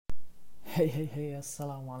Hey,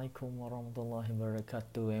 assalamualaikum warahmatullahi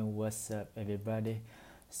wabarakatuh, and what's up, everybody?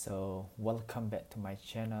 So, welcome back to my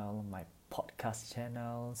channel, my podcast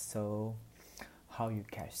channel. So, how you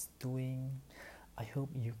guys doing? I hope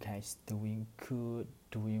you guys doing good,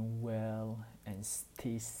 doing well, and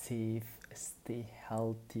stay safe, stay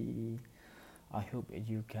healthy. I hope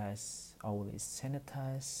you guys always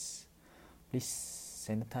sanitize. Please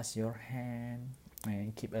sanitize your hand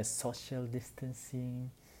and keep a social distancing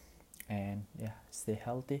and yeah, stay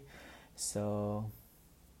healthy. So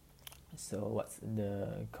so what's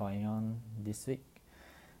the going on this week?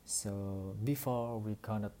 So before we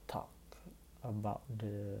gonna talk about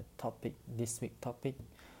the topic, this week topic,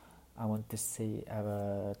 I want to say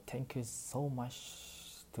thank you so much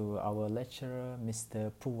to our lecturer,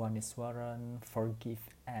 Mr. Puwaniswaran, for give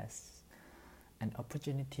us an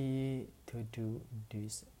opportunity to do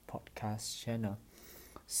this podcast channel.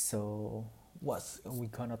 So what's we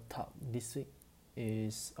gonna talk this week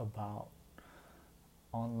is about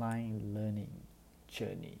online learning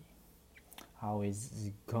journey. How is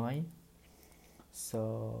it going?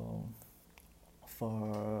 So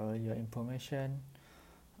for your information,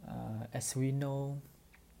 as we know,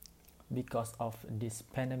 because of this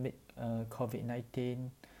pandemic,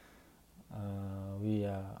 COVID-19, we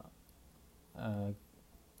are uh,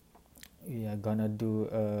 we are gonna do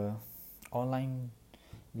online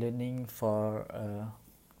learning for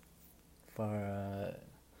a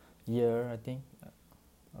year, I think,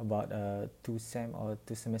 about two sem or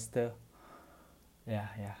two semester. Yeah,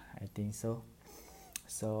 I think so.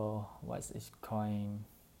 So what's it going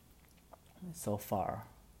so far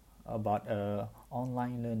about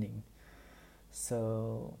online learning?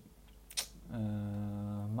 So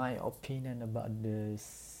my opinion about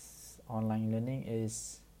this online learning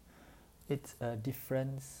is it's a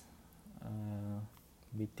difference uh,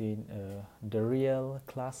 between the real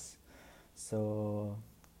class. So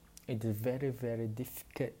it is very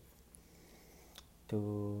difficult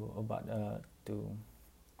to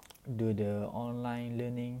do the online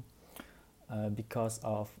learning because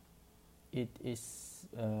of it is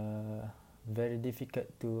very difficult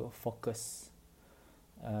to focus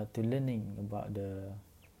to learning about the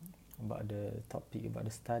topic, about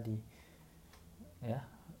the study. Yeah,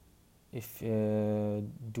 if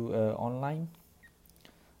do online,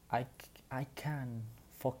 I can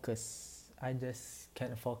focus. I just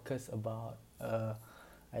can focus about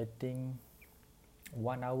I think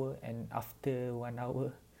 1 hour, and after 1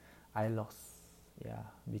 hour I lost. Yeah,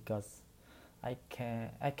 because I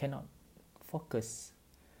cannot focus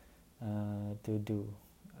to do.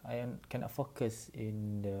 Cannot focus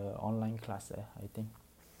in the online class. I think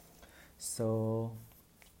so.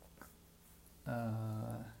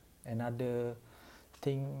 Another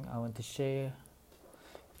thing I want to share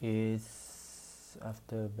is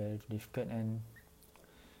after very difficult, and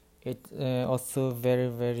it also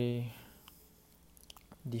very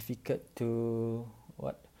difficult to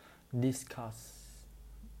what discuss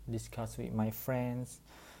with my friends.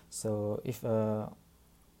 So if to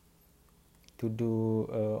do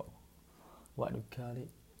what we call it,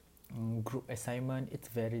 group assignment, it's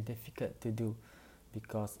very difficult to do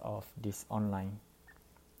because of this online.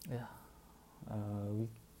 Yeah, we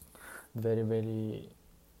very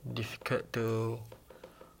difficult to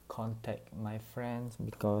contact my friends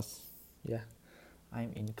because yeah,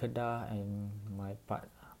 I'm in Kedah and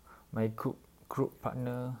my group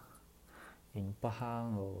partner in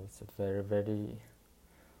Pahang. Oh, it's very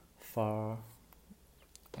far,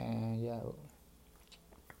 and yeah,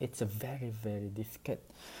 it's a very difficult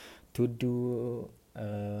to do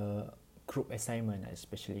group assignment,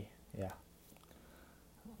 especially. Yeah.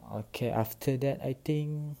 Okay, after that, I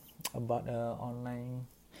think about online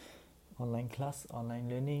class, online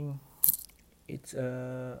learning, it's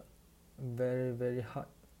very hard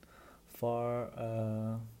for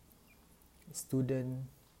student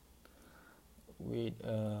with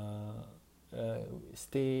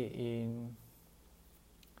stay in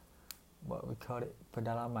what we call it,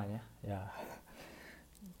 pedalaman. Yeah,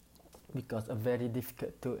 because very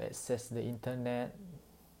difficult to access the internet,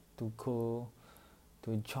 to go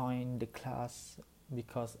to join the class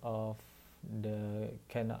because of the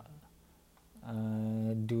cannot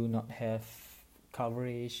do not have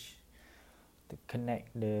coverage to connect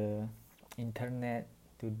the internet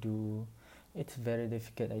to do. It's very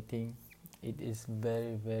difficult. I think it is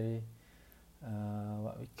very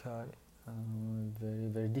what we call it,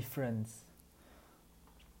 very different,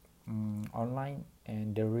 online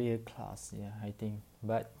and the real class. Yeah, I think.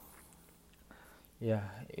 But yeah,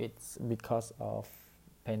 it's because of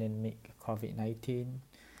pandemic COVID-19,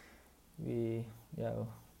 we yeah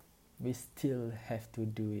we still have to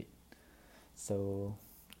do it. So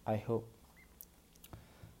I hope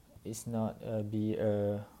it's not be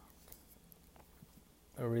a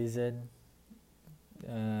reason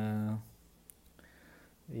uh,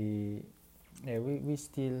 we yeah, we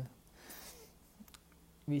still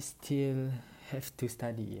have to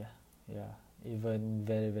study. Yeah, even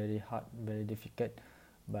very hard, very difficult,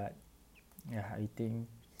 but yeah, I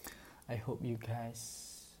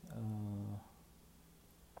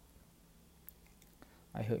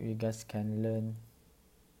hope you guys can learn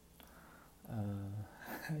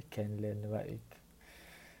can learn what you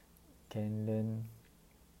can learn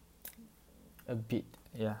a bit.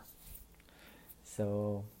 Yeah,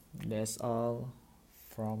 so that's all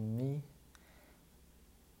from me.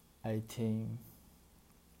 I think,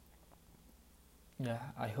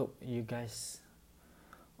 yeah, I hope you guys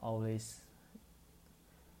always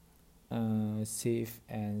safe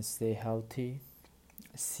and stay healthy.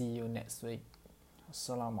 See you next week.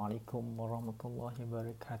 Assalamualaikum warahmatullahi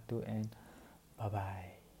wabarakatuh, and bye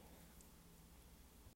bye.